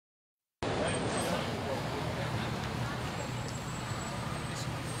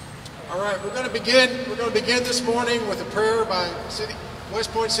All right, we're going to begin this morning with a prayer by West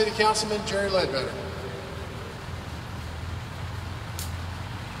Point City Councilman Jerry Ledbetter.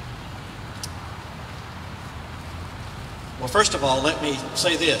 Well, first of all, let me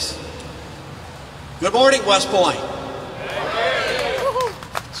say this. Good morning, West Point.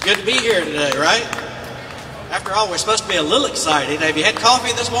 It's good to be here today, right? After all, we're supposed to be a little excited. Have you had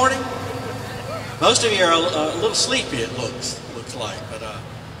coffee this morning? Most of you are a little sleepy, it looks like. But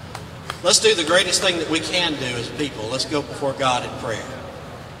let's do the greatest thing that we can do as people. Let's go before God in prayer.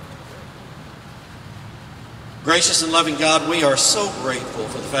 Gracious and loving God, we are so grateful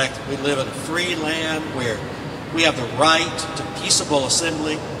for the fact that we live in a free land where we have the right to peaceable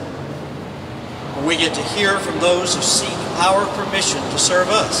assembly, where we get to hear from those who seek our permission to serve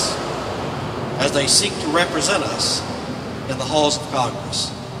us as they seek to represent us in the halls of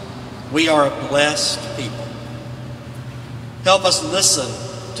Congress. We are a blessed people. Help us listen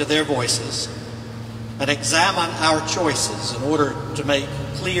to their voices and examine our choices in order to make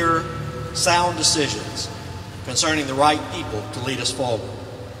clear, sound decisions concerning the right people to lead us forward.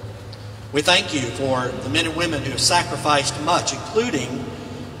 We thank you for the men and women who have sacrificed much, including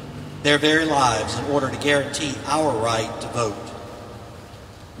their very lives, in order to guarantee our right to vote.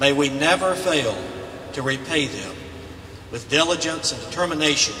 May we never fail to repay them with diligence and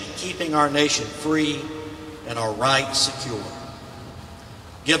determination in keeping our nation free and our rights secure.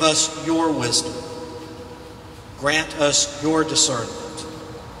 Give us your wisdom. Grant us your discernment,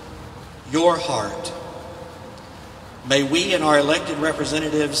 your heart. May we and our elected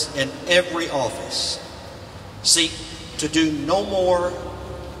representatives in every office seek to do no more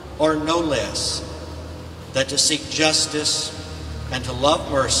or no less than to seek justice and to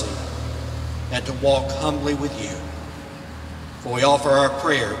love mercy and to walk humbly with you. For we offer our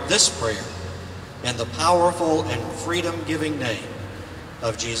prayer, this prayer, in the powerful and freedom-giving name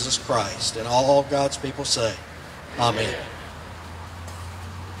of Jesus Christ. And all God's people say, Amen.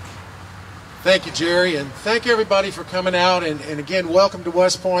 Thank you, Jerry, and thank everybody for coming out. And again, welcome to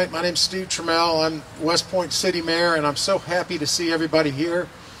West Point. My name's Steve Trammell. I'm West Point City Mayor, and I'm so happy to see everybody here.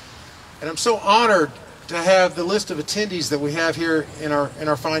 And I'm so honored to have the list of attendees that we have here in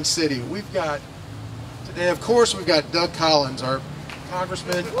our fine city. We've got today, of course, we've got Doug Collins, our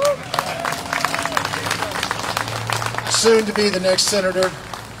congressman, soon to be the next senator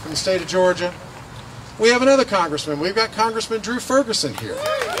from the state of Georgia. We have another congressman. We've got Congressman Drew Ferguson here.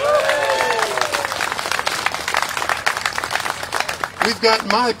 We've got, in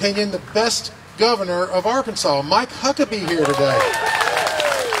my opinion, the best governor of Arkansas, Mike Huckabee, here today.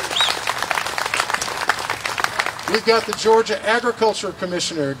 We've got the Georgia Agriculture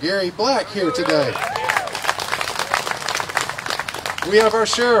Commissioner, Gary Black, here today. We have our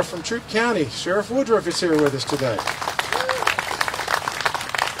sheriff from Troup County, Sheriff Woodruff, is here with us today.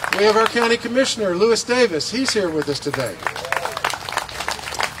 We have our county commissioner, Lewis Davis. He's here with us today.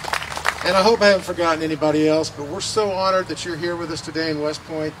 And I hope I haven't forgotten anybody else, but we're so honored that you're here with us today in West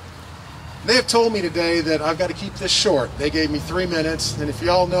Point. They have told me today that I've got to keep this short. They gave me 3 minutes, and if you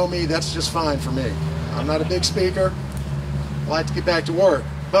all know me, that's just fine for me. I'm not a big speaker. I like to get back to work.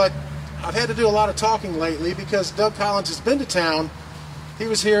 But I've had to do a lot of talking lately because Doug Collins has been to town. He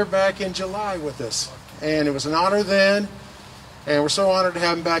was here back in July with us, and it was an honor then. And we're so honored to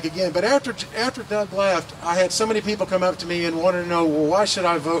have him back again. But after Doug left, I had so many people come up to me and wanted to know, well, why should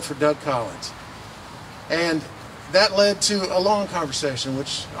I vote for Doug Collins? And that led to a long conversation,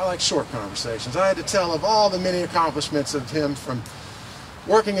 which I like short conversations. I had to tell of all the many accomplishments of him, from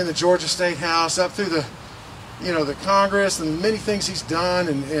working in the Georgia State House up through the Congress, and many things he's done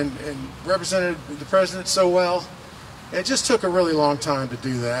and represented the president so well. It just took a really long time to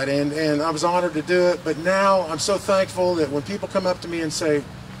do that, and I was honored to do it. But now I'm so thankful that when people come up to me and say,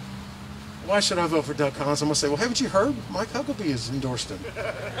 why should I vote for Doug Collins? I'm going to say, well, haven't you heard? Mike Huckabee has endorsed him.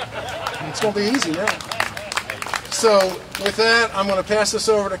 It's going to be easy now. So with that, I'm going to pass this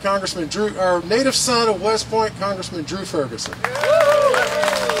over to Congressman Drew, our native son of West Point, Congressman Drew Ferguson.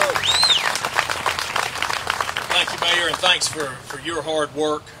 Thank you, Mayor, and thanks for your hard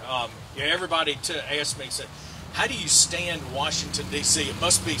work. Everybody asked me, said, how do you stand Washington, D.C.? It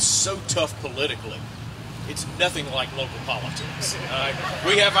must be so tough politically. It's nothing like local politics.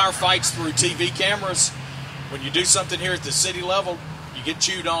 We have our fights through TV cameras. When you do something here at the city level, you get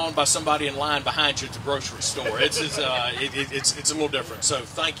chewed on by somebody in line behind you at the grocery store. It's a little different. So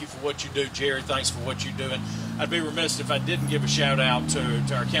thank you for what you do, Jerry. Thanks for what you're doing. I'd be remiss if I didn't give a shout out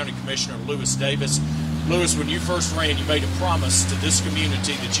to our county commissioner, Lewis Davis. Lewis, when you first ran, you made a promise to this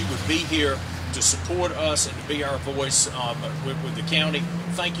community that you would be here to support us and to be our voice with the county.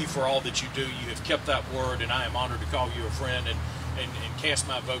 Thank you for all that you do. You have kept that word, and I am honored to call you a friend. And and cast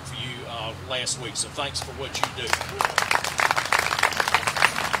my vote for you last week. So thanks for what you do.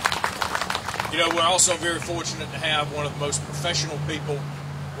 You know, we're also very fortunate to have one of the most professional people,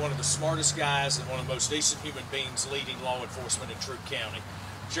 one of the smartest guys, and one of the most decent human beings leading law enforcement in Troup County.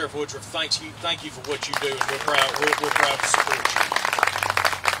 Sheriff Woodruff, thank you for what you do, and we're proud to support you.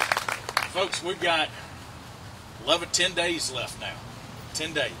 Folks, we've got 10 days left now.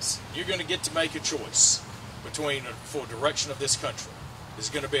 10 days. You're going to get to make a choice for direction of this country. Is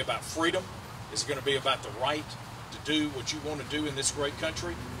it going to be about freedom? Is it going to be about the right to do what you want to do in this great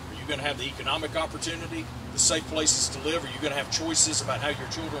country? Are you going to have the economic opportunity, the safe places to live? Are you going to have choices about how your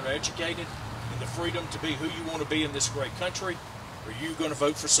children are educated and the freedom to be who you want to be in this great country? Or are you going to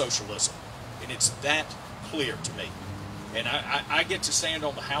vote for socialism? And it's that clear to me. And I get to stand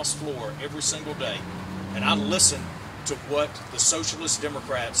on the House floor every single day, and I listen to what the Socialist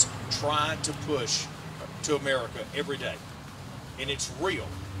Democrats try to push to America every day. And it's real.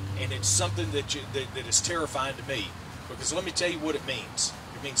 And it's something that is terrifying to me. Because let me tell you what it means.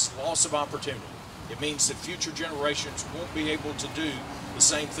 It means loss of opportunity. It means that future generations won't be able to do the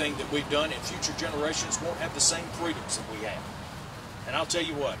same thing that we've done, and future generations won't have the same freedoms that we have. And I'll tell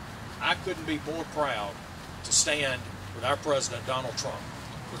you what, I couldn't be more proud to stand with our President, Donald Trump.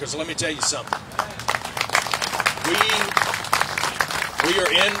 Because let me tell you something. We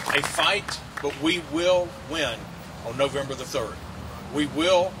are in a fight, but we will win on November the 3rd. We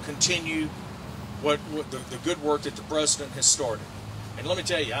will continue the good work that the President has started. And let me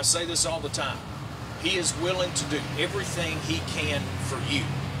tell you, I say this all the time. He is willing to do everything he can for you.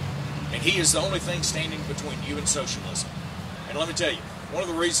 And he is the only thing standing between you and socialism. And let me tell you, one of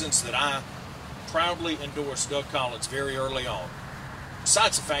the reasons that I proudly endorsed Doug Collins very early on,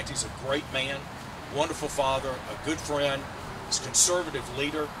 besides the fact he's a great man, wonderful father, a good friend, he's a conservative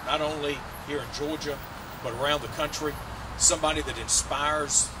leader, not only here in Georgia, but around the country, somebody that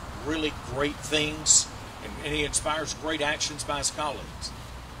inspires really great things, and he inspires great actions by his colleagues.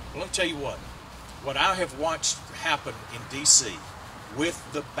 Well, let me tell you what I have watched happen in D.C. with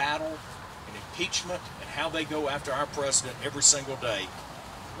the battle and impeachment and how they go after our president every single day.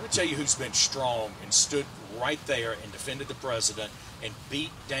 Let me tell you who's been strong and stood right there and defended the president and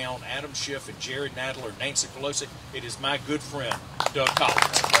beat down Adam Schiff and Jerry Nadler and Nancy Pelosi. It is my good friend, Doug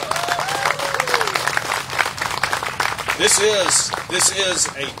Collins. This is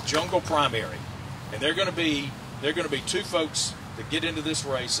a jungle primary, and they're going to be two folks that get into this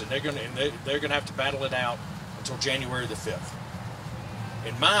race, and they're going to have to battle it out until January the 5th.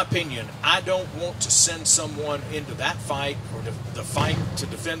 In my opinion, I don't want to send someone into that fight or the fight to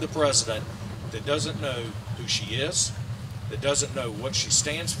defend the president that doesn't know who she is, that doesn't know what she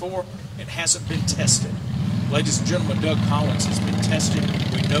stands for, and hasn't been tested. Ladies and gentlemen, Doug Collins has been tested.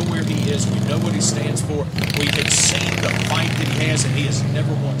 We know where he is. We know what he stands for. We have seen the fight that he has, and he has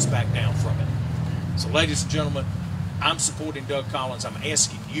never once backed down from it. So, ladies and gentlemen, I'm supporting Doug Collins. I'm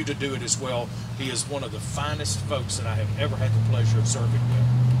asking you to do it as well. He is one of the finest folks that I have ever had the pleasure of serving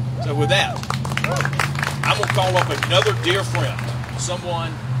with. So with that, I'm going to call up another dear friend,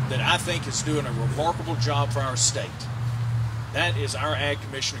 someone that I think is doing a remarkable job for our state. That is our Ag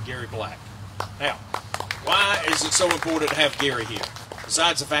Commissioner, Gary Black. Now, why is it so important to have Gary here?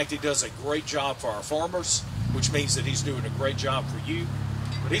 Besides the fact he does a great job for our farmers, which means that he's doing a great job for you,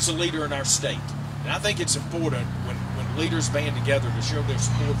 but he's a leader in our state. And I think it's important when leaders band together to show their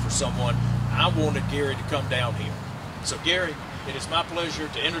support for someone. I wanted Gary to come down here. So Gary, it is my pleasure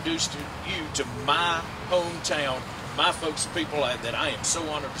to introduce you to my hometown, my folks, the people that I am so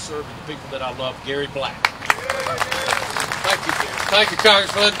honored to serve, and the people that I love, Gary Black. Thank you, Gary. Thank you,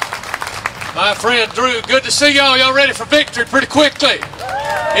 Congressman. My friend Drew, good to see y'all. Y'all ready for victory pretty quickly.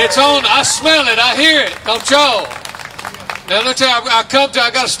 It's on. I smell it. I hear it. Don't y'all? Now, let's tell you, I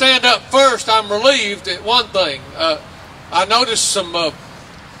got to stand up first. I'm relieved at one thing. I noticed some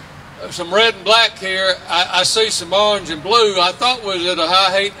red and black here. I see some orange and blue. I thought was at a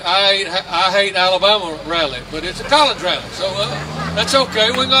I hate Alabama rally, but it's a Collins rally, so that's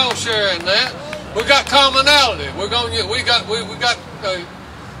okay. We're gonna share in that. We got commonality. We got a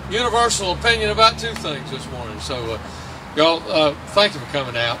universal opinion about two things this morning. So, y'all, thank you for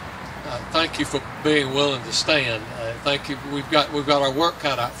coming out. Thank you for being willing to stand. Thank you. We've got our work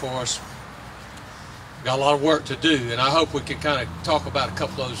cut out for us. Got a lot of work to do, and I hope we can kind of talk about a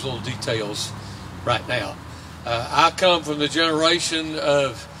couple of those little details right now. I come from the generation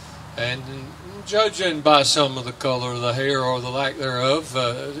of, and judging by some of the color of the hair or the lack thereof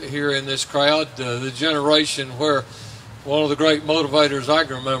here in this crowd, the generation where one of the great motivators I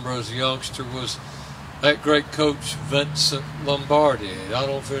can remember as a youngster was that great coach Vincent Lombardi. I don't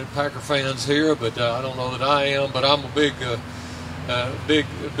know if there are Packer fans here, but I don't know that I am, but I'm a big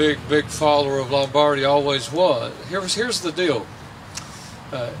big follower of Lombardi, always was. Here's the deal.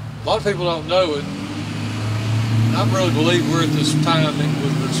 A lot of people don't know it. I really believe we're at this time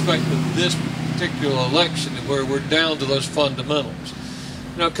with respect to this particular election where we're down to those fundamentals.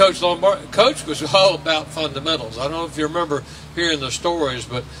 You know, Coach was all about fundamentals. I don't know if you remember hearing the stories,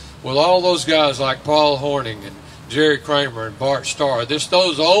 but with all those guys like Paul Hornung and Jerry Kramer and Bart Starr,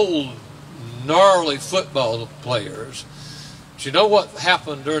 those old gnarly football players. But you know what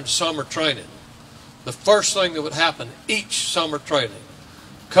happened during summer training? The first thing that would happen each summer training,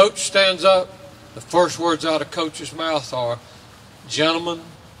 coach stands up, the first words out of coach's mouth are, "Gentlemen,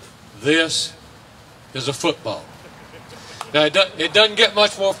 this is a football." Now, it doesn't get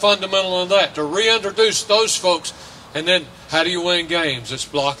much more fundamental than that. To reintroduce those folks, and then how do you win games? It's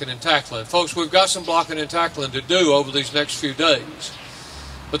blocking and tackling. Folks, we've got some blocking and tackling to do over these next few days.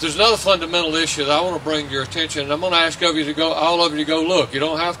 But there's another fundamental issue that I want to bring to your attention, and I'm going to ask all of you to go look. You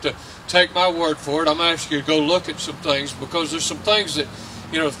don't have to take my word for it. I'm going to ask you to go look at some things, because there's some things that,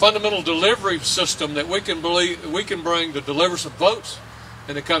 you know, the fundamental delivery system that we can bring to deliver some votes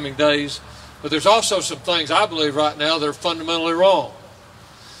in the coming days. But there's also some things I believe right now that are fundamentally wrong.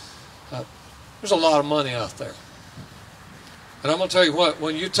 There's a lot of money out there. And I'm going to tell you what,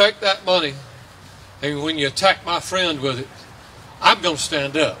 when you take that money and when you attack my friend with it, I'm going to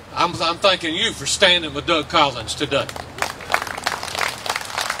stand up. I'm thanking you for standing with Doug Collins today.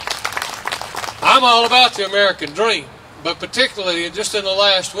 I'm all about the American dream, but particularly just in the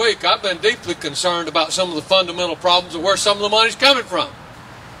last week, I've been deeply concerned about some of the fundamental problems of where some of the money's coming from.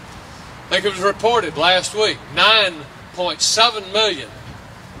 I think it was reported last week, $9.7 million.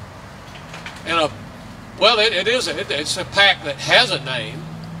 It's a PAC that has a name,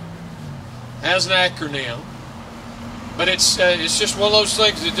 has an acronym, but it's just one of those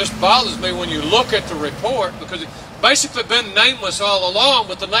things that just bothers me when you look at the report, because it's basically been nameless all along,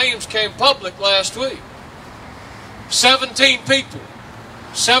 but the names came public last week. 17 people,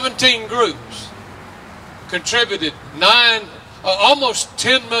 17 groups contributed almost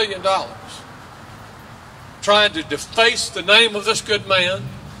 $10 million, trying to deface the name of this good man,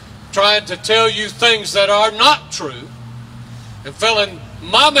 trying to tell you things that are not true, and filling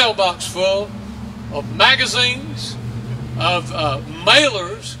my mailbox full of magazines, of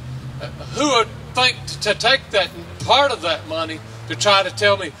mailers who would think to take that part of that money to try to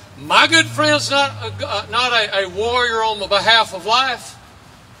tell me my good friend's not a warrior on the behalf of life.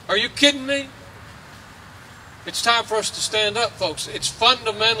 Are you kidding me? It's time for us to stand up, folks. It's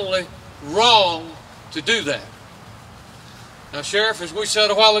fundamentally wrong to do that. Now, Sheriff, as we said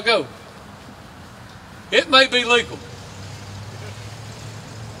a while ago, it may be legal.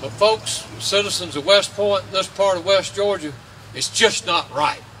 But folks, citizens of West Point, this part of West Georgia, it's just not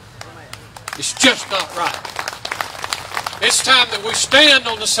right. It's just not right. It's time that we stand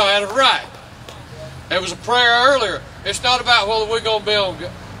on the side of right. There was a prayer earlier. It's not about whether we're going to be on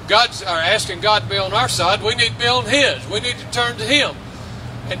God's, or asking God to be on our side. We need to be on His. We need to turn to Him.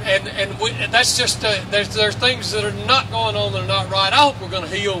 And that's just, there's things that are not going on that are not right. I hope we're going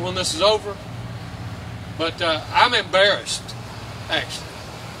to heal when this is over. But I'm embarrassed, actually.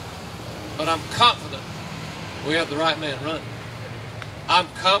 But I'm confident we have the right man running. I'm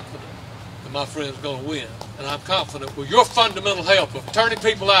confident that my friend's going to win. And I'm confident with your fundamental help of turning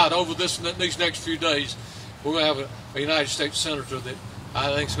people out over these next few days, we're going to have a United States Senator that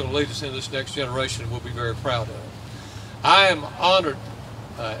I think is going to lead us into this next generation and we'll be very proud of. I am honored,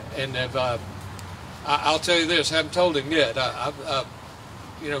 I'll tell you this, I haven't told him yet.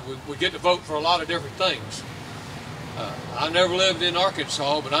 We get to vote for a lot of different things. I never lived in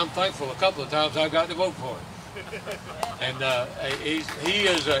Arkansas, but I'm thankful a couple of times I got to vote for him. And he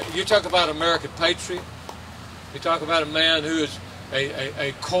is, you talk about American patriot, you talk about a man who is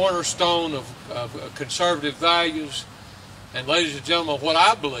a cornerstone of conservative values. And ladies and gentlemen, what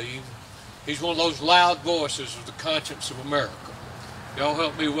I believe, he's one of those loud voices of the conscience of America. Y'all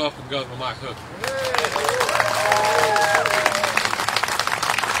help me welcome Governor Mike Hooker.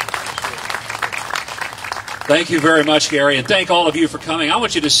 Thank you very much, Gary, and thank all of you for coming. I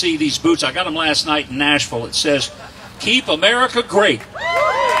want you to see these boots. I got them last night in Nashville. It says, "Keep America Great."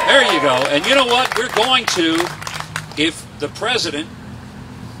 There you go. And you know what? We're going to, if the president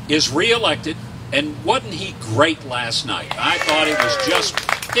is reelected, and wasn't he great last night? I thought it was just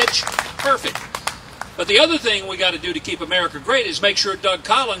pitch perfect. But the other thing we got to do to keep America great is make sure Doug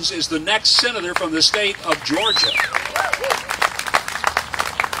Collins is the next senator from the state of Georgia.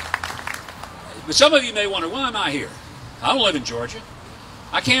 But some of you may wonder, why am I here? I don't live in Georgia.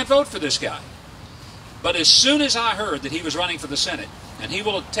 I can't vote for this guy. But as soon as I heard that he was running for the Senate, and he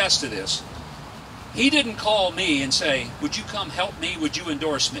will attest to this, He didn't call me and say, would you come help me? Would you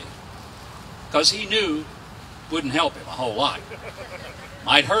endorse me? Because he knew it wouldn't help him a whole lot.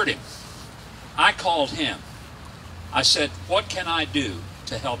 Might hurt him. I called him. I said, what can I do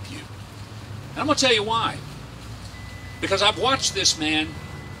to help you? And I'm going to tell you why. Because I've watched this man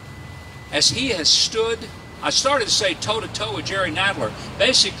as he has stood, I started to say toe-to-toe with Jerry Nadler.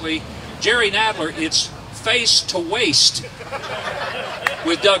 Basically, Jerry Nadler, it's face to waist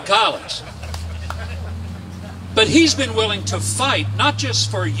with Doug Collins. But he's been willing to fight, not just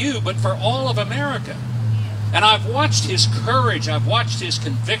for you, but for all of America. And I've watched his courage, I've watched his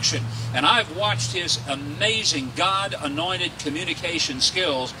conviction, and I've watched his amazing God-anointed communication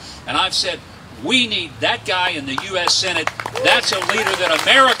skills, and I've said, we need that guy in the U.S. Senate. That's a leader that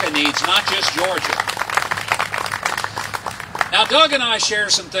America needs, not just Georgia. Now, Doug and I share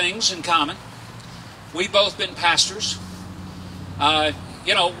some things in common. We've both been pastors.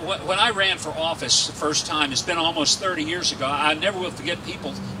 You know, when I ran for office the first time, it's been almost 30 years ago, I never will forget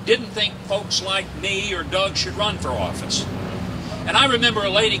people didn't think folks like me or Doug should run for office. And I remember a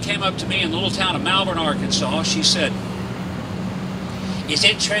lady came up to me in the little town of Malvern, Arkansas. She said, is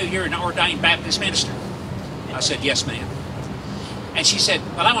it true you're an ordained Baptist minister? I said, yes, ma'am. And she said,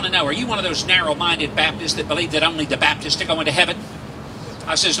 well, I want to know, are you one of those narrow-minded Baptists that believe that only the Baptists are going to heaven?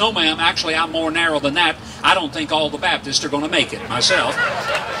 I says, no, ma'am, actually, I'm more narrow than that. I don't think all the Baptists are going to make it myself.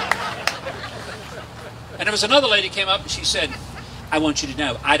 And there was another lady came up and she said, I want you to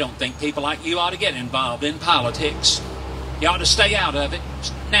know, I don't think people like you ought to get involved in politics. You ought to stay out of it.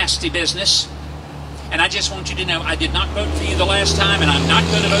 It's nasty business. And I just want you to know, I did not vote for you the last time, and I'm not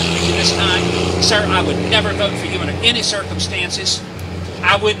going to vote for you this time. Sir, I would never vote for you under any circumstances.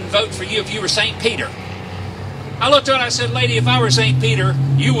 I wouldn't vote for you if you were St. Peter. I looked at her and I said, lady, if I were St. Peter,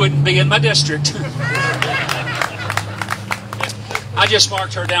 you wouldn't be in my district. I just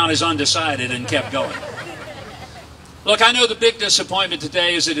marked her down as undecided and kept going. Look, I know the big disappointment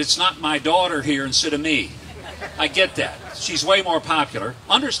today is that it's not my daughter here instead of me. I get that. She's way more popular,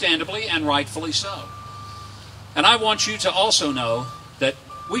 understandably and rightfully so. And I want you to also know that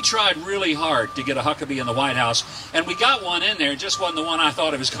we tried really hard to get a Huckabee in the White House, and we got one in there, just wasn't the one I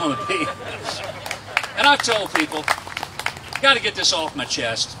thought it was going to be. And I've told people, got to get this off my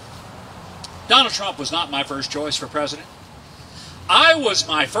chest. Donald Trump was not my first choice for president. I was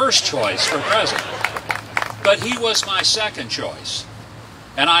my first choice for president, but he was my second choice.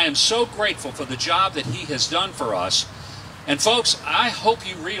 And I am so grateful for the job that he has done for us. And folks, I hope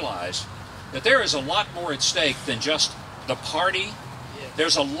you realize that there is a lot more at stake than just the party.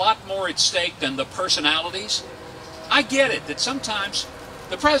 There's a lot more at stake than the personalities. I get it that sometimes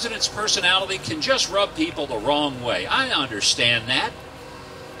the president's personality can just rub people the wrong way. I understand that.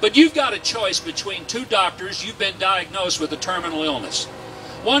 But you've got a choice between two doctors. You've been diagnosed with a terminal illness.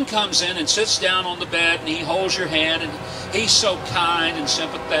 One comes in and sits down on the bed and he holds your hand and he's so kind and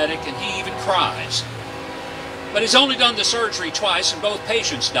sympathetic and he even cries. But he's only done the surgery twice and both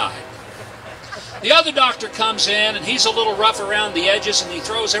patients died. The other doctor comes in and he's a little rough around the edges and he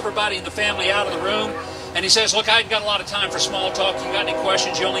throws everybody in the family out of the room and he says, look, I ain't got a lot of time for small talk. You got any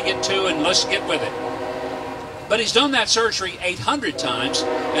questions? You only get two and let's get with it. But he's done that surgery 800 times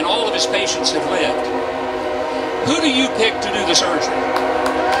and all of his patients have lived. Who do you pick to do the surgery?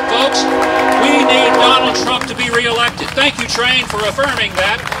 Folks, we need Donald Trump to be reelected. Thank you, Train, for affirming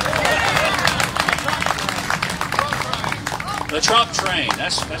that. The Trump train.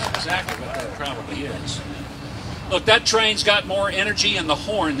 That's exactly what that probably is. Look, that train's got more energy in the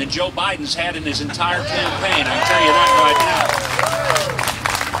horn than Joe Biden's had in his entire campaign. I can tell you that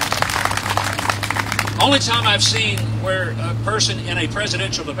right now. Only time I've seen where a person in a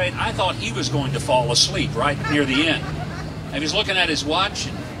presidential debate, I thought he was going to fall asleep right near the end. And he was looking at his watch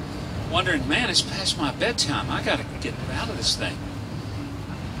and wondering, man, it's past my bedtime. I got to get out of this thing.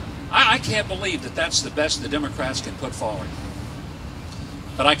 I can't believe that that's the best the Democrats can put forward.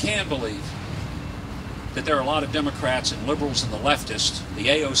 But I can believe that there are a lot of Democrats and liberals and the leftists, the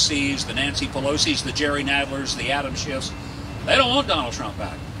AOCs, the Nancy Pelosi's, the Jerry Nadlers, the Adam Schiffs, they don't want Donald Trump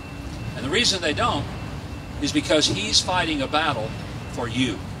back. And the reason they don't is because he's fighting a battle for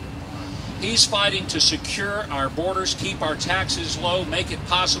you. He's fighting to secure our borders, keep our taxes low, make it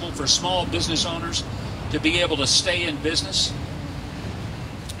possible for small business owners to be able to stay in business.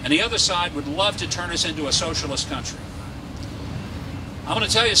 And the other side would love to turn us into a socialist country. I'm going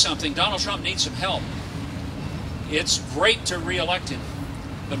to tell you something. Donald Trump needs some help. It's great to re-elect him,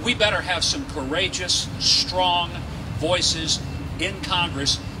 but we better have some courageous, strong voices in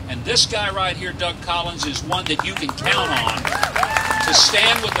Congress. And this guy right here, Doug Collins, is one that you can count on to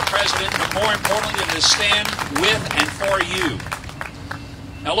stand with the president, but more importantly, to stand with and for you.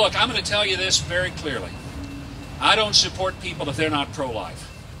 Now look, I'm going to tell you this very clearly. I don't support people if they're not pro-life.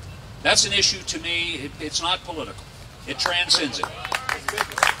 That's an issue to me. It's not political. It transcends it.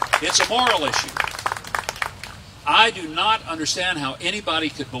 It's a moral issue. I do not understand how anybody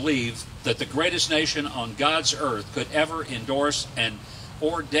could believe that the greatest nation on God's earth could ever endorse and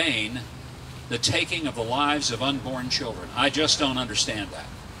ordain the taking of the lives of unborn children. I just don't understand that.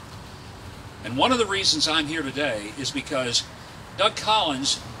 And one of the reasons I'm here today is because Doug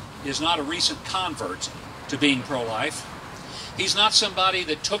Collins is not a recent convert to being pro-life. He's not somebody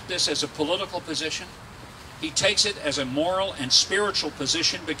that took this as a political position. He takes it as a moral and spiritual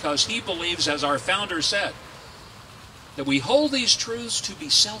position because he believes, as our founder said, that we hold these truths to be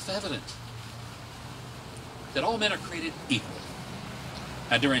self-evident, that all men are created equal,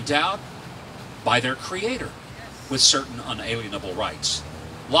 and are endowed by their Creator with certain unalienable rights: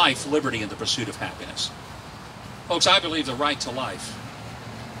 life, liberty, and the pursuit of happiness. Folks, I believe the right to life,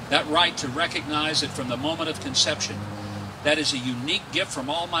 that right to recognize that from the moment of conception, that is a unique gift from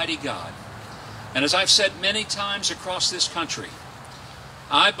Almighty God. And as I've said many times across this country,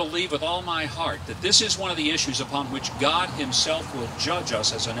 I believe with all my heart that this is one of the issues upon which God Himself will judge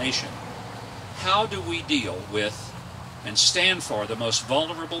us as a nation. How do we deal with and stand for the most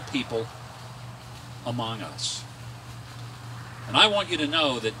vulnerable people among us? And I want you to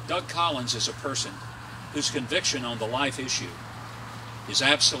know that Doug Collins is a person whose conviction on the life issue is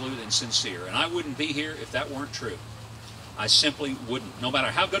absolute and sincere. And I wouldn't be here if that weren't true. I simply wouldn't. No matter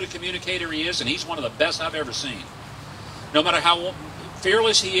how good a communicator he is, and he's one of the best I've ever seen. No matter how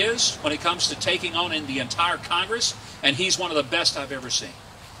fearless he is when it comes to taking on in the entire Congress, and he's one of the best I've ever seen.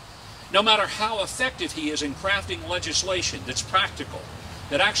 No matter how effective he is in crafting legislation that's practical,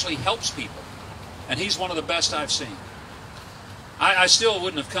 that actually helps people, and he's one of the best I've seen. I still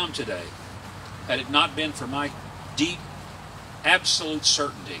wouldn't have come today had it not been for my deep, absolute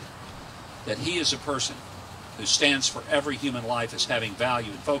certainty that he is a person who stands for every human life as having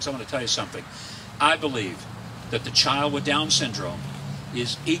value. And folks, I'm going to tell you something. I believe that the child with Down syndrome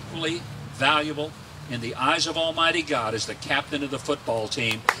is equally valuable in the eyes of Almighty God as the captain of the football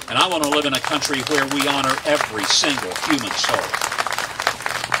team. And I want to live in a country where we honor every single human soul.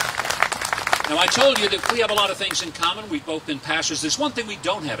 Now, I told you that we have a lot of things in common. We've both been pastors. There's one thing we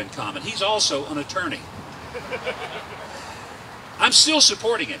don't have in common. He's also an attorney. I'm still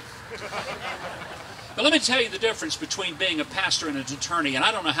supporting it. But let me tell you the difference between being a pastor and an attorney, and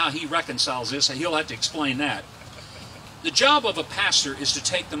I don't know how he reconciles this, and he'll have to explain that. The job of a pastor is to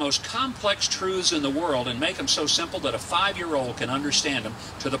take the most complex truths in the world and make them so simple that a 5-year-old can understand them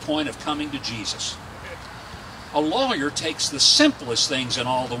to the point of coming to Jesus. A lawyer takes the simplest things in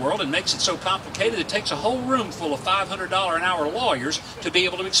all the world and makes it so complicated it takes a whole room full of $500 an hour lawyers to be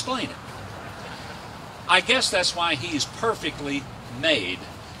able to explain it. I guess that's why he's perfectly made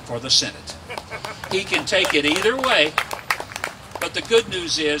for the Senate. He can take it either way, but the good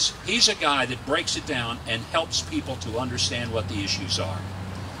news is he's a guy that breaks it down and helps people to understand what the issues are.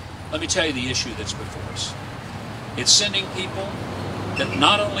 Let me tell you the issue that's before us. It's sending people that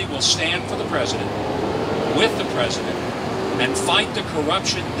not only will stand for the president, with the president, and fight the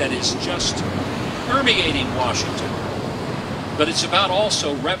corruption that is just permeating Washington, but it's about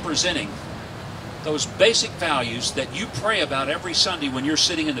also representing those basic values that you pray about every Sunday when you're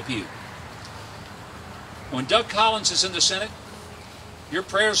sitting in the pew. When Doug Collins is in the Senate, your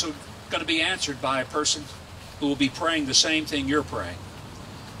prayers are going to be answered by a person who will be praying the same thing you're praying,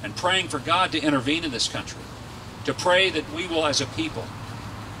 and praying for God to intervene in this country, to pray that we will as a people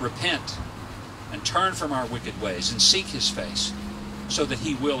repent and turn from our wicked ways and seek His face so that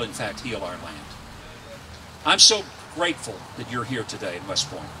He will in fact heal our land. I'm so grateful that you're here today in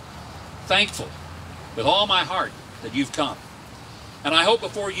West Point. Thankful with all my heart that you've come. And I hope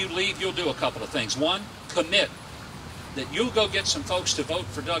before you leave you'll do a couple of things. One, commit that you'll go get some folks to vote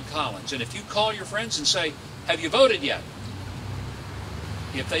for Doug Collins. And if you call your friends and say, have you voted yet?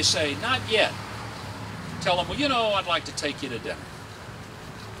 If they say, not yet, tell them, well, you know, I'd like to take you to dinner.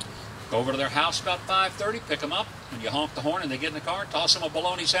 Go over to their house about 5:30, pick them up. When you honk the horn and they get in the car, toss them a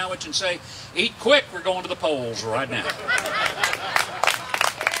bologna sandwich and say, eat quick, we're going to the polls right now.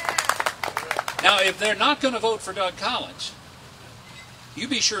 Now, if they're not going to vote for Doug Collins, you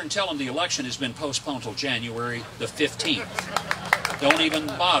be sure and tell them the election has been postponed till January the 15th. Don't even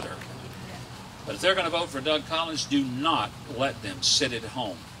bother. But if they're going to vote for Doug Collins, do not let them sit at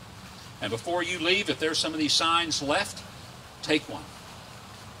home. And before you leave, if there's some of these signs left, take one.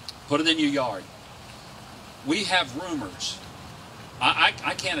 Put it in your yard. We have rumors.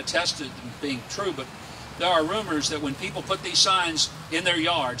 I can't attest to it being true, but there are rumors that when people put these signs in their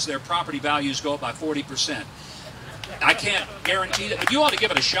yards, their property values go up by 40%. I can't guarantee that, but you ought to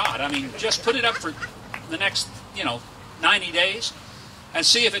give it a shot. I mean, just put it up for the next, 90 days and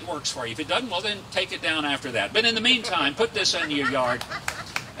see if it works for you. If it doesn't, well, then take it down after that. But in the meantime, put this in your yard,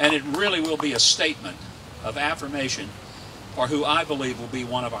 and it really will be a statement of affirmation for who I believe will be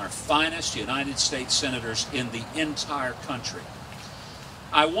one of our finest United States senators in the entire country.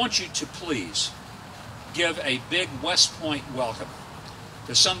 I want you to please give a big West Point welcome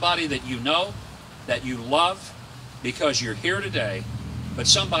to somebody that you know, that you love, because you're here today, but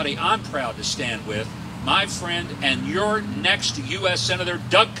somebody I'm proud to stand with, my friend and your next U.S. Senator,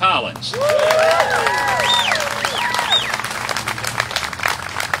 Doug Collins. All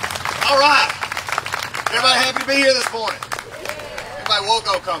right. Everybody happy to be here this morning? Everybody woke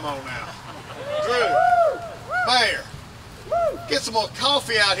up, come on now. Drew, Mayor, get some more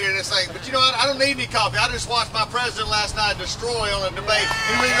coffee out here in this thing. But you know what? I don't need any coffee. I just watched my president last night destroy on a debate.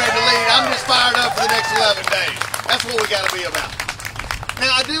 He was ready to lead. I'm just fired up for the next 11 days. That's what we got to be about.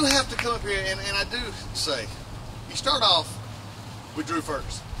 Now, I do have to come up here, and I do say, you start off with Drew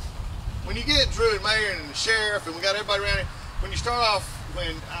Ferguson. When you get Drew and Mayor and the sheriff, and we got everybody around here, when you start off,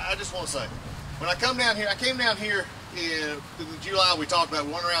 I just want to say, when I come down here, I came down here in July, we talked about it,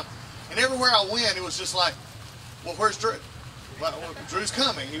 we went around, and everywhere I went, it was just like, well, where's Drew? Well, Drew's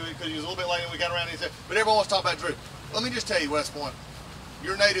coming, because he was a little bit late and we got around and he said, but everyone wants to talk about Drew. Let me just tell you, West Point,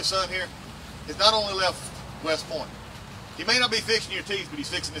 your native son here has not only left West Point, he may not be fixing your teeth, but he's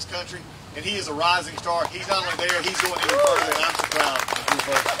fixing this country, and he is a rising star. He's not only there, he's going even further, and I'm so proud of Drew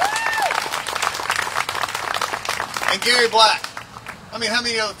Ferguson. And Gary Black. I mean, how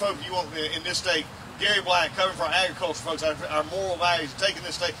many other folks you want in this state? Gary Black, covering for our agriculture folks, our moral values, taking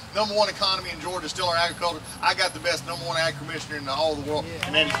this state. #1 economy in Georgia, still our agriculture. I got the best #1 ag commissioner in all the world,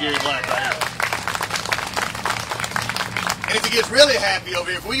 and that is Gary Black right here. And if he gets really happy over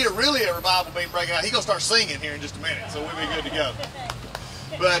here, if we get really a revival being breaking out, he's going to start singing here in just a minute, so we'll be good to go.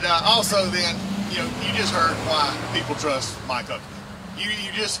 But also then, you just heard why people trust my country.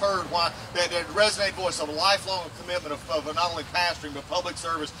 You just heard why that resonating voice of a lifelong commitment of not only pastoring but public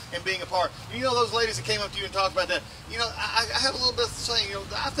service and being a part. You know those ladies that came up to you and talked about that. I have a little bit of saying.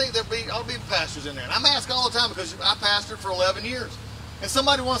 I think there ought to be pastors in there, and I'm asked all the time because I pastored for 11 years. And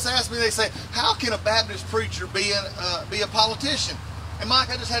somebody wants to ask me, they say, how can a Baptist preacher be a politician? And Mike,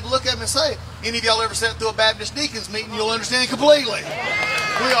 I just had to look at him and say, any of y'all ever sat through a Baptist deacons meeting, you'll understand completely.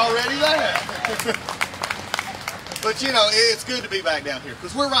 We already there. But it's good to be back down here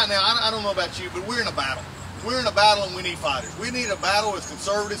because we're right now, I don't know about you, but we're in a battle. We're in a battle and we need fighters. We need a battle with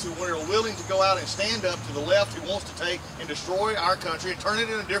conservatives who are willing to go out and stand up to the left who wants to take and destroy our country and turn it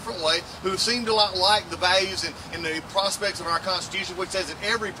in a different way, who seem to like the values and the prospects of our Constitution, which says that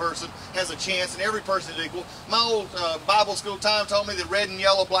every person has a chance and every person is equal. My old Bible school time taught me that red and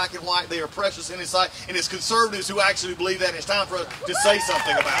yellow, black and white, they are precious in His sight, and it's conservatives who actually believe that, and it's time for us to say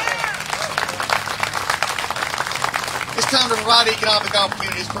something about it. It's time to provide economic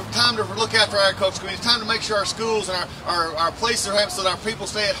opportunities. It's time to look after our agricultural communities. It's time to make sure our schools and our places are happy so that our people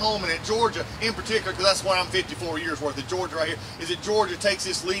stay at home. And at Georgia in particular, because that's why I'm 54 years worth of Georgia right here, is that Georgia takes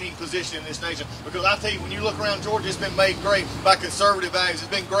this leading position in this nation. Because I tell you, when you look around Georgia, it's been made great by conservative values. It's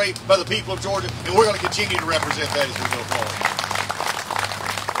been great by the people of Georgia, and we're going to continue to represent that as we go forward.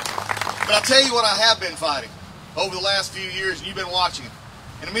 But I'll tell you what I have been fighting over the last few years, and you've been watching it.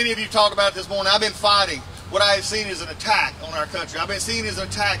 And many of you talked about it this morning. I've been fighting what I have seen as an attack on our country. I've been seeing as an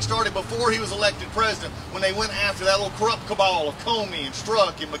attack started before he was elected president, when they went after that little corrupt cabal of Comey and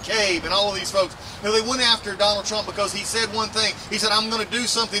Strzok and McCabe and all of these folks. They went after Donald Trump because he said one thing. He said, I'm going to do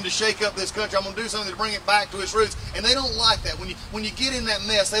something to shake up this country. I'm going to do something to bring it back to its roots. And they don't like that. When you get in that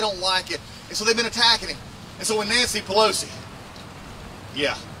mess, they don't like it. And so they've been attacking him. And so when Nancy Pelosi,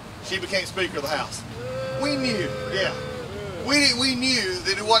 she became Speaker of the House, we knew, we knew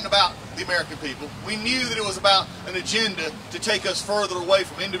that it wasn't about the American people. We knew that it was about an agenda to take us further away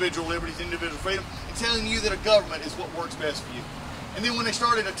from individual liberties, individual freedom, and telling you that a government is what works best for you. And then when they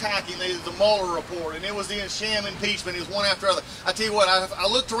started attacking, there was the Mueller report, and it was the sham impeachment, it was one after other. I tell you what, I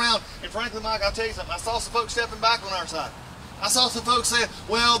looked around, and frankly, Mike, I'll tell you something, I saw some folks stepping back on our side. I saw some folks saying,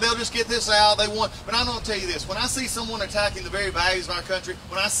 well, they'll just get this out, they want. But I'm going to tell you this, when I see someone attacking the very values of our country,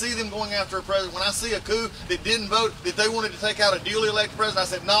 when I see them going after a president, when I see a coup that didn't vote, that they wanted to take out a duly elected president, I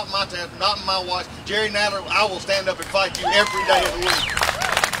said, not in my time, not in my watch. Jerry Nadler, I will stand up and fight you every day of the week.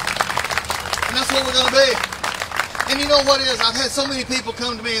 And that's what we're going to be. And you know what it is? I've had so many people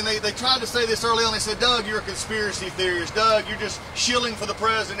come to me and they tried to say this early on. They said, Doug, you're a conspiracy theorist. Doug, you're just shilling for the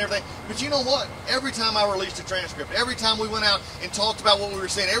president and everything. But you know what? Every time I released a transcript, every time we went out and talked about what we were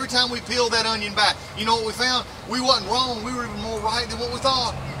saying, every time we peeled that onion back, you know what we found? We wasn't wrong. We were even more right than what we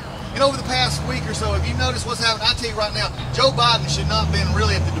thought. And over the past week or so, have you noticed what's happening? I tell you right now, Joe Biden should not have been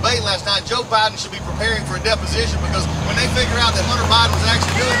really at the debate last night. Joe Biden should be preparing for a deposition, because when they figure out that Hunter Biden was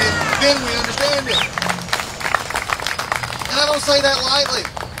actually doing this, then we understand it. And I don't say that lightly.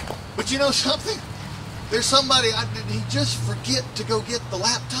 But you know something? There's somebody, did he just forget to go get the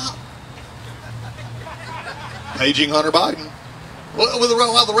laptop? Paging Hunter Biden. While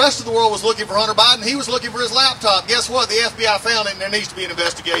the rest of the world was looking for Hunter Biden, he was looking for his laptop. Guess what? The FBI found it, and there needs to be an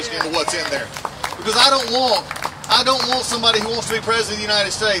investigation into what's in there. Because I don't want somebody who wants to be president of the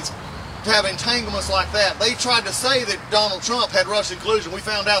United States to have entanglements like that. They tried to say that Donald Trump had Russian collusion. We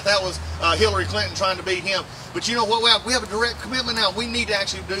found out that was Hillary Clinton trying to beat him. But you know what? We have a direct commitment now. We need to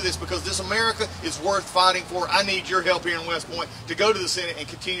actually do this, because this America is worth fighting for. I need your help here in West Point to go to the Senate and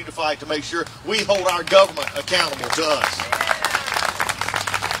continue to fight to make sure we hold our government accountable to us.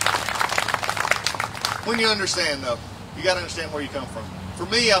 When you understand, though, you got to understand where you come from. For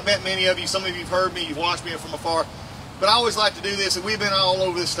me, I've met many of you. Some of you have heard me. You've watched me from afar. But I always like to do this, and we've been all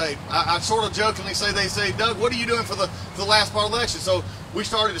over the state. I sort of jokingly say, they say, Doug, what are you doing for the last part of the election? So we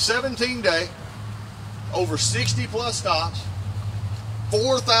started a 17-day, over 60-plus stops,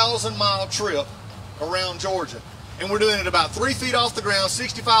 4,000-mile trip around Georgia. And we're doing it about 3 feet off the ground,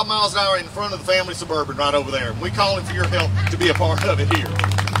 65 miles an hour in front of the family Suburban right over there. And we calling for your help to be a part of it here.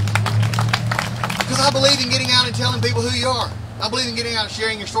 Because I believe in getting out and telling people who you are. I believe in getting out and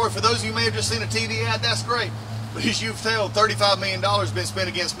sharing your story. For those of you who may have just seen a TV ad, that's great. But as you've told, $35 million has been spent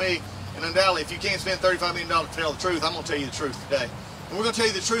against me. And undoubtedly, if you can't spend $35 million to tell the truth, I'm going to tell you the truth today. And we're going to tell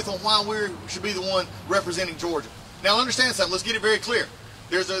you the truth on why we should be the one representing Georgia. Now, understand something. Let's get it very clear.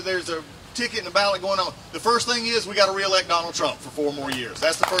 There's a ticket and a ballot going on. The first thing is we got to re-elect Donald Trump for 4 more years.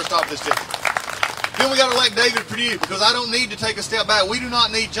 That's the first off this ticket. Then we got to elect David Perdue, because I don't need to take a step back. We do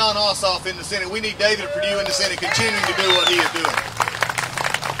not need Jon Ossoff in the Senate. We need David Perdue in the Senate continuing to do what he is doing.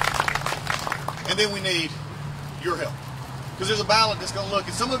 And then we need your help. Because there's a ballot that's going to look.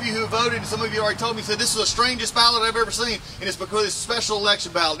 And some of you who voted, and some of you already told me, said this is the strangest ballot I've ever seen. And it's because it's a special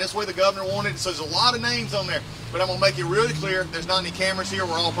election ballot. That's the way the governor wanted it. So there's a lot of names on there. But I'm going to make it really clear. There's not any cameras here.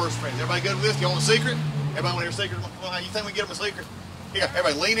 We're all person friends. Everybody good with this? You want a secret? Everybody want to hear a secret? You think we can get them a secret? Here,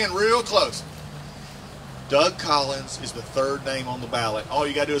 everybody lean in real close. Doug Collins is the 3rd name on the ballot. All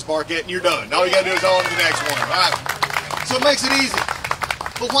you got to do is bark it and you're done. All you got to do is on to the next one. All right. So it makes it easy.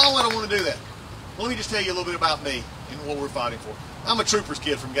 But why would I want to do that? Well, let me just tell you a little bit about me and what we're fighting for. I'm a trooper's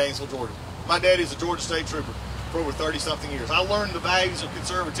kid from Gainesville, Georgia. My daddy's a Georgia State Trooper for over 30-something years. I learned the values of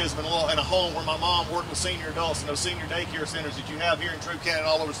conservatism in a home where my mom worked with senior adults in those senior daycare centers that you have here in Troup County and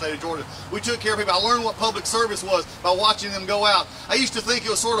all over the state of Georgia. We took care of people. I learned what public service was by watching them go out. I used to think it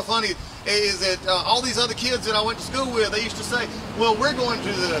was sort of funny is that all these other kids that I went to school with, they used to say, well, we're going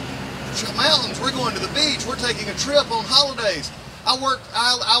to the mountains, we're going to the beach, we're taking a trip on holidays. I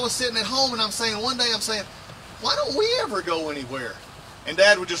was sitting at home and one day I'm saying, why don't we ever go anywhere? And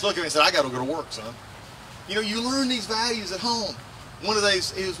Dad would just look at me and say, I got to go to work, son. You know, you learn these values at home. One of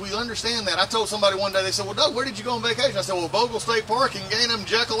these is we understand that. I told somebody one day, they said, well, Doug, where did you go on vacation? I said, well, Vogel State Park in Gainham,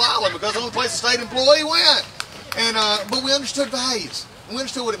 Jekyll Island, because the only place a state employee went. And but we understood values. We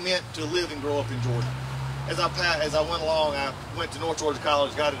understood what it meant to live and grow up in Georgia. As I went along, I went to North Georgia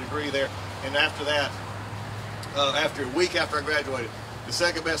College, got a degree there, and after that, after a week after I graduated, the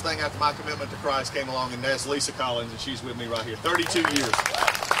second best thing after my commitment to Christ came along, and that's Lisa Collins, and she's with me right here. 32 years.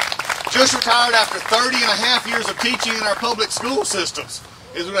 Just retired after 30 and a half years of teaching in our public school systems.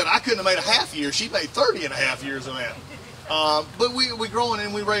 I couldn't have made a half year. She made 30 and a half years of that. But we growing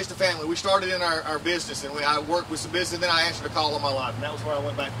and we raised a family. We started in our business, and I worked with some business, and then I answered a call in my life, and that was where I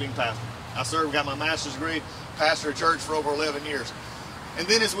went back to being pastor. I served, got my master's degree, pastor a church for over 11 years. And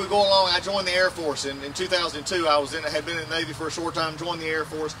then as we go along, I joined the Air Force. And in 2002, had been in the Navy for a short time, joined the Air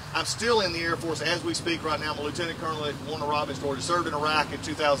Force. I'm still in the Air Force as we speak right now. I'm a lieutenant colonel at Warner Robins, Georgia. Served in Iraq in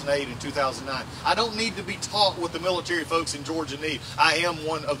 2008 and 2009. I don't need to be taught what the military folks in Georgia need. I am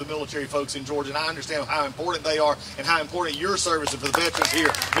one of the military folks in Georgia, and I understand how important they are and how important your service and for the veterans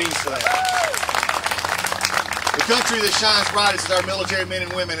here means to them. The country that shines brightest is our military men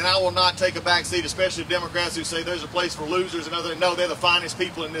and women, and I will not take a back seat, especially Democrats who say there's a place for losers and others. No, they're the finest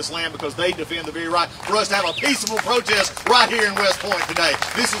people in this land because they defend the very right for us to have a peaceable protest right here in West Point today.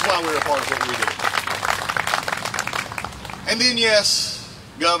 This is why we're a part of what we do. And then, yes,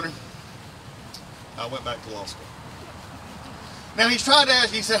 Governor, I went back to law school. Now, he's tried to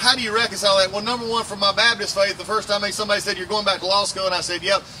ask me, he said, how do you reconcile that? Well, number one, from my Baptist faith, the first time somebody said, you're going back to law school, and I said,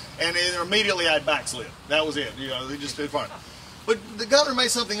 yep. And immediately I'd backslid. That was it. You know, they just did fine. But the governor made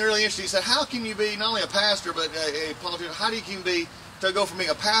something really interesting. He said, how can you be not only a pastor, but a politician, how do you can be to go from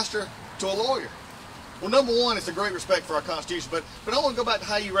being a pastor to a lawyer? Well, number one, it's a great respect for our Constitution, but I want to go back to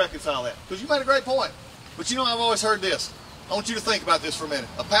how you reconcile that, because you made a great point. But you know, I've always heard this. I want you to think about this for a minute.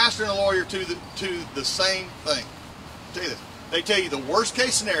 A pastor and a lawyer do the same thing. I'll tell you this. They tell you the worst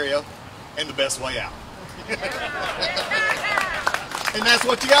case scenario and the best way out. And that's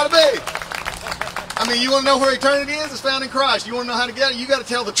what you got to be. I mean, you want to know where eternity is? It's found in Christ. You want to know how to get it? You got to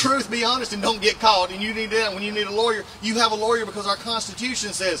tell the truth, be honest, and don't get caught. And you need that. When you need a lawyer, you have a lawyer because our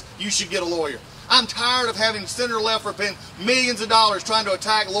Constitution says you should get a lawyer. I'm tired of having Senator Leffer spend millions of dollars trying to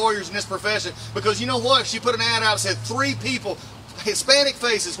attack lawyers in this profession, because you know what? She put an ad out that said 3 people, Hispanic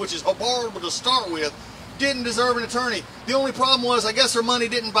faces, which is horrible to start with, didn't deserve an attorney. The only problem was, I guess her money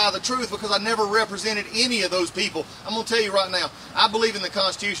didn't buy the truth, because I never represented any of those people. I'm going to tell you right now, I believe in the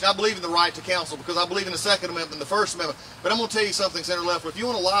Constitution. I believe in the right to counsel, because I believe in the Second Amendment and the First Amendment. But I'm going to tell you something, Senator Leffer. If you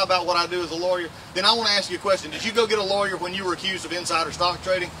want to lie about what I do as a lawyer, then I want to ask you a question. Did you go get a lawyer when you were accused of insider stock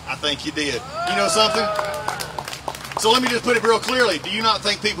trading? I think you did. You know something? So let me just put it real clearly. Do you not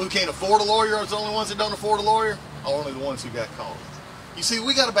think people who can't afford a lawyer are the only ones that don't afford a lawyer? Or only the ones who got caught? You see,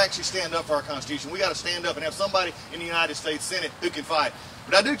 we got to actually stand up for our Constitution. We got to stand up and have somebody in the United States Senate who can fight.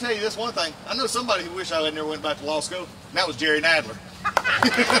 But I do tell you this one thing. I know somebody who wished I had never went back to law school, and that was Jerry Nadler.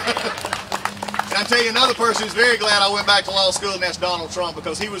 And I tell you another person who's very glad I went back to law school, and that's Donald Trump,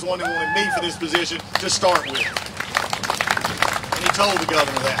 because he was the one who wanted me for this position to start with. And he told the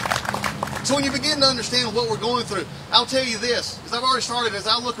governor that. So when you begin to understand what we're going through, I'll tell you this, as I've already started, as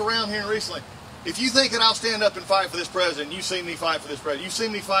I look around here recently, if you think that I'll stand up and fight for this president, you've seen me fight for this president, you've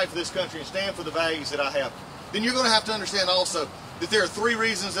seen me fight for this country and stand for the values that I have, then you're going to have to understand also that there are 3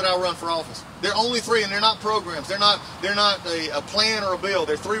 reasons that I run for office. There are only 3, and they're not programs. They're not a plan or a bill.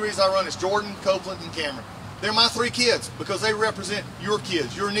 There are 3 reasons I run. It's Jordan, Copeland, and Cameron. They're my 3 kids, because they represent your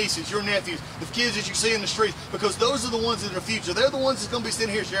kids, your nieces, your nephews, the kids that you see in the streets, because those are the ones that are the future. They're the ones that's going to be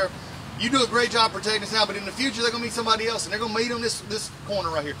sitting here, Sheriff. You do a great job protecting us now, but in the future they're going to meet somebody else, and they're going to meet on this corner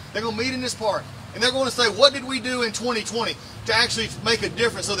right here. They're going to meet in this park, and they're going to say, what did we do in 2020 to actually make a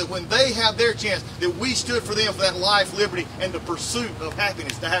difference, so that when they have their chance, that we stood for them for that life, liberty, and the pursuit of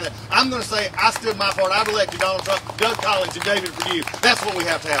happiness to have that. I'm going to say, I stood my part. I've elected Donald Trump, Doug Collins, and David Perdue. That's what we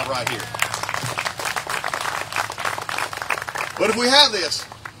have to have right here. But if we have this,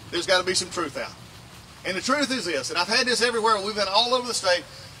 there's got to be some truth out. And the truth is this, and I've had this everywhere. We've been all over the state.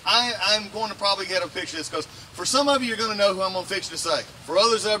 I'm going to probably get a picture of this, because for some of you, you're going to know who I'm going to fix to say. For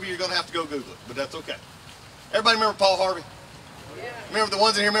others of you, you're going to have to go Google it, but that's okay. Everybody remember Paul Harvey? Yeah. Remember the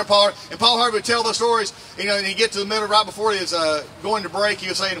ones in here remember Paul Harvey? And Paul Harvey would tell those stories, you know, and he'd get to the middle right before he was going to break. He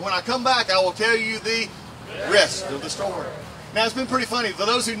was saying, when I come back, I will tell you the rest of the story. Now, it's been pretty funny. For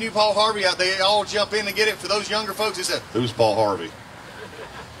those who knew Paul Harvey, they all jump in and get it. For those younger folks, they said, who's Paul Harvey?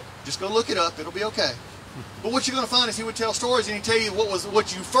 Just go look it up. It'll be okay. But what you're going to find is he would tell stories, and he'd tell you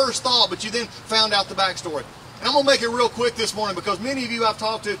what you first thought, but you then found out the backstory. And I'm going to make it real quick this morning, because many of you I've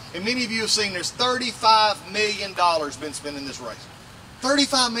talked to, and many of you have seen, there's $35 million been spent in this race.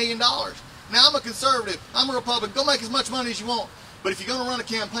 $35 million. Now, I'm a conservative. I'm a Republican. Go make as much money as you want. But if you're going to run a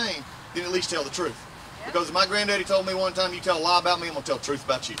campaign, then at least tell the truth. Because my granddaddy told me one time, you tell a lie about me, I'm going to tell the truth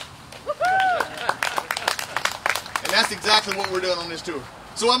about you. And that's exactly what we're doing on this tour.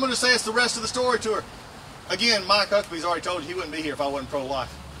 So I'm going to say it's the rest of the story tour. Again, Mike Huckabee's already told you he wouldn't be here if I wasn't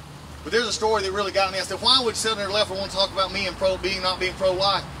pro-life. But there's a story that really got me. I said, why would Senator Leffer want to talk about me and not being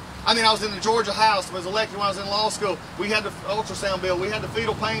pro-life? I mean, I was in the Georgia House. I was elected when I was in law school. We had the ultrasound bill. We had the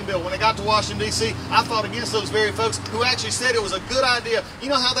fetal pain bill. When it got to Washington, D.C., I fought against those very folks who actually said it was a good idea. You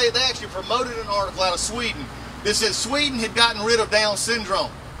know how they actually promoted an article out of Sweden that said Sweden had gotten rid of Down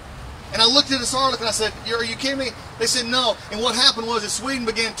syndrome. And I looked at this article and I said, are you kidding me? They said no. And what happened was that Sweden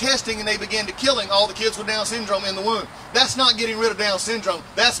began testing, and they began to killing all the kids with Down syndrome in the womb. That's not getting rid of Down syndrome.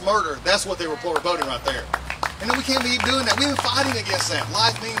 That's murder. That's what they were voting right there. And then we can't be doing that. We've been fighting against that.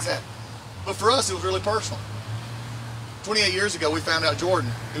 Life means that. But for us, it was really personal. 28 years ago, we found out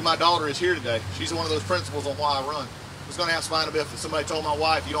Jordan, who my daughter is here today, she's one of those principles on why I run, was going to have spina bifida. Somebody told my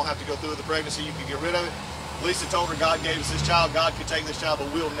wife, you don't have to go through with the pregnancy, you can get rid of it. Lisa told her God gave us this child, God could take this child,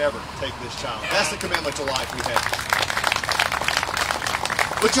 but we'll never take this child. That's the commitment to life we have.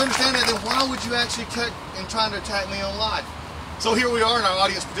 But you understand that, then why would you actually try to attack me on life? So here we are in our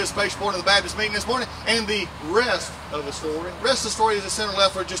audience participation board of the Baptist meeting this morning, and the rest of the story. The rest of the story is that Senator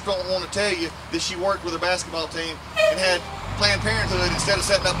Leffer just don't want to tell you that she worked with her basketball team and had Planned Parenthood, instead of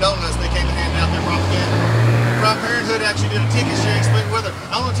setting up donuts, they came and handed out their propaganda. Planned Parenthood actually did a ticket sharing split with her.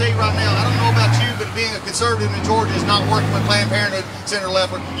 I'm going to tell you right now, I don't know about you, but being a conservative in Georgia is not working with Planned Parenthood, Senator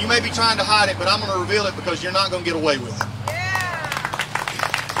Leffer. You may be trying to hide it, but I'm going to reveal it, because you're not going to get away with it.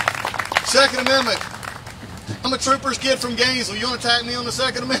 Yeah. Second Amendment. I'm a trooper's kid from Gainesville. You want to attack me on the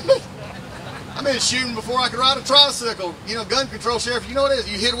Second Amendment? I've been shooting before I could ride a tricycle. You know, gun control, Sheriff, you know what it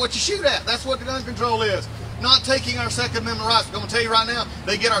is. You hit what you shoot at. That's what the gun control is. Not taking our Second Amendment rights. I'm going to tell you right now,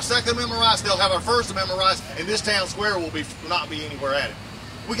 they get our Second Amendment rights, they'll have our First Amendment rights, and this town square will not be anywhere at it.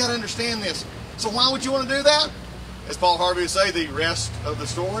 We got to understand this. So why would you want to do that? As Paul Harvey would say, the rest of the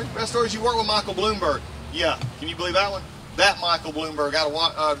story. The rest of the story is you work with Michael Bloomberg. Yeah, can you believe that one? That Michael Bloomberg out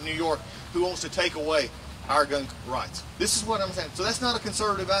of New York who wants to take away our gun rights. This is what I'm saying. So that's not a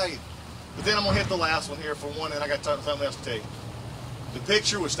conservative value. But then I'm going to hit the last one here for one, and I got something else to tell you. The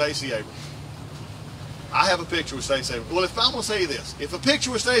picture with Stacey Abrams. I have a picture with Stacey Abrams. Well, if I'm going to say this, if a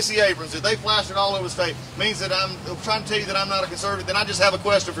picture with Stacey Abrams, if they flashed it all over the state, means that I'm trying to tell you that I'm not a conservative, then I just have a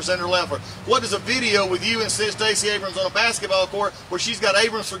question for Senator Loeffler. What is a video with you and Stacey Abrams on a basketball court where she's got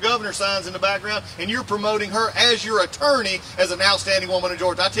Abrams for Governor signs in the background and you're promoting her as your attorney as an outstanding woman in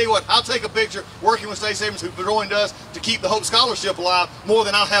Georgia? I tell you what, I'll take a picture working with Stacey Abrams, who joined us to keep the Hope Scholarship alive, more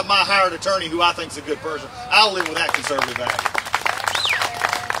than I'll have my hired attorney who I think is a good person. I'll live with that conservative value.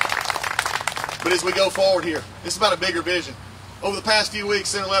 But as we go forward here, this is about a bigger vision. Over the past few weeks,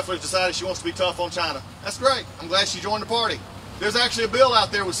 Senator Loeffler has decided she wants to be tough on China. That's great. I'm glad she joined the party. There's actually a bill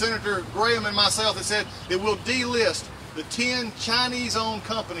out there with Senator Graham and myself that said that we'll delist the 10 Chinese-owned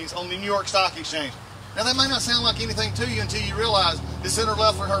companies on the New York Stock Exchange. Now, that might not sound like anything to you until you realize that Senator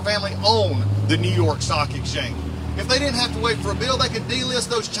Loeffler and her family own the New York Stock Exchange. If they didn't have to wait for a bill, they could delist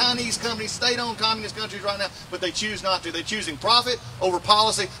those Chinese companies, state-owned communist countries right now, but they choose not to. They're choosing profit over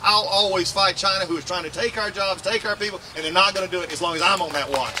policy. I'll always fight China, who is trying to take our jobs, take our people, and they're not going to do it as long as I'm on that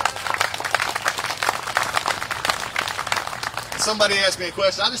watch. Somebody asked me a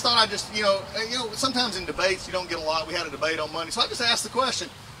question. I just thought sometimes in debates you don't get a lot. We had a debate on Monday, so I just asked the question.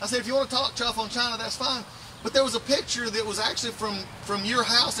 I said, if you want to talk tough on China, that's fine. But there was a picture that was actually from your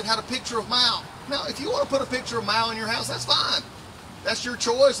house that had a picture of Mao. Now, if you want to put a picture of Mao in your house, that's fine. That's your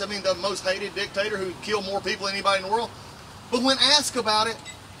choice. I mean, the most hated dictator who killed more people than anybody in the world. But when asked about it,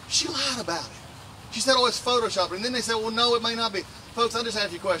 she lied about it. She said, oh, it's Photoshopped. And then they said, well, no, it may not be. Folks, I just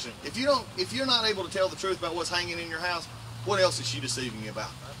ask you a question. If you're not able to tell the truth about what's hanging in your house, what else is she deceiving you about?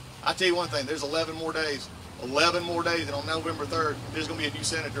 I tell you one thing, there's 11 more days. 11 more days, and on November 3rd, there's going to be a new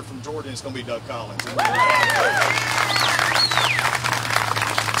senator from Georgia, and it's going to be Doug Collins. So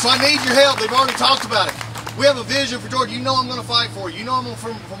I need your help. They've already talked about it. We have a vision for Georgia. You know I'm going to fight for you. You know I'm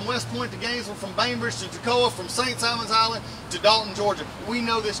from West Point to Gainesville, from Bainbridge to Toccoa, from St. Simon's Island to Dalton, Georgia. We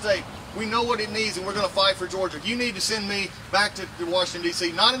know this state. We know what it needs, and we're going to fight for Georgia. You need to send me back to Washington,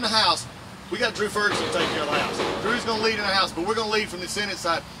 D.C., not in the House. We got Drew Ferguson to take care of the House. Drew's going to lead in the House, but we're going to lead from the Senate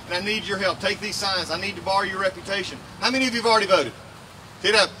side, and I need your help. Take these signs. I need to borrow your reputation. How many of you have already voted?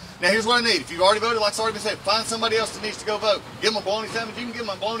 Get up. Now, here's what I need. If you've already voted, like it's already been said, find somebody else that needs to go vote. Give them a bologna sandwich. You can give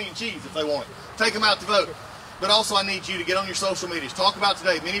them a bologna and cheese if they want it. Take them out to vote. But also, I need you to get on your social medias. Talk about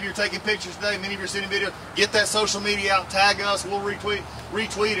today. Many of you are taking pictures today. Many of you are sending videos. Get that social media out. Tag us. We'll retweet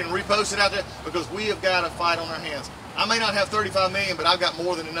and repost it out there, because we have got a fight on our hands. I may not have 35 million, but I've got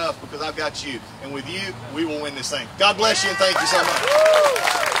more than enough, because I've got you. And with you, we will win this thing. God bless you, and thank you so much.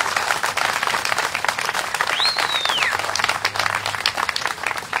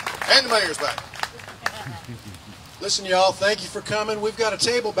 And the mayor's back. Listen, y'all, thank you for coming. We've got a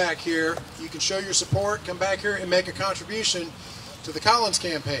table back here. You can show your support, come back here and make a contribution to the Collins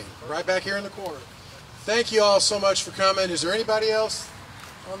campaign, right back here in the corner. Thank you all so much for coming. Is there anybody else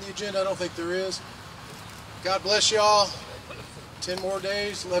on the agenda? I don't think there is. God bless you all. 10 more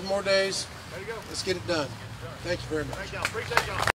days, 11 more days. Let's get it done. Thank you very much.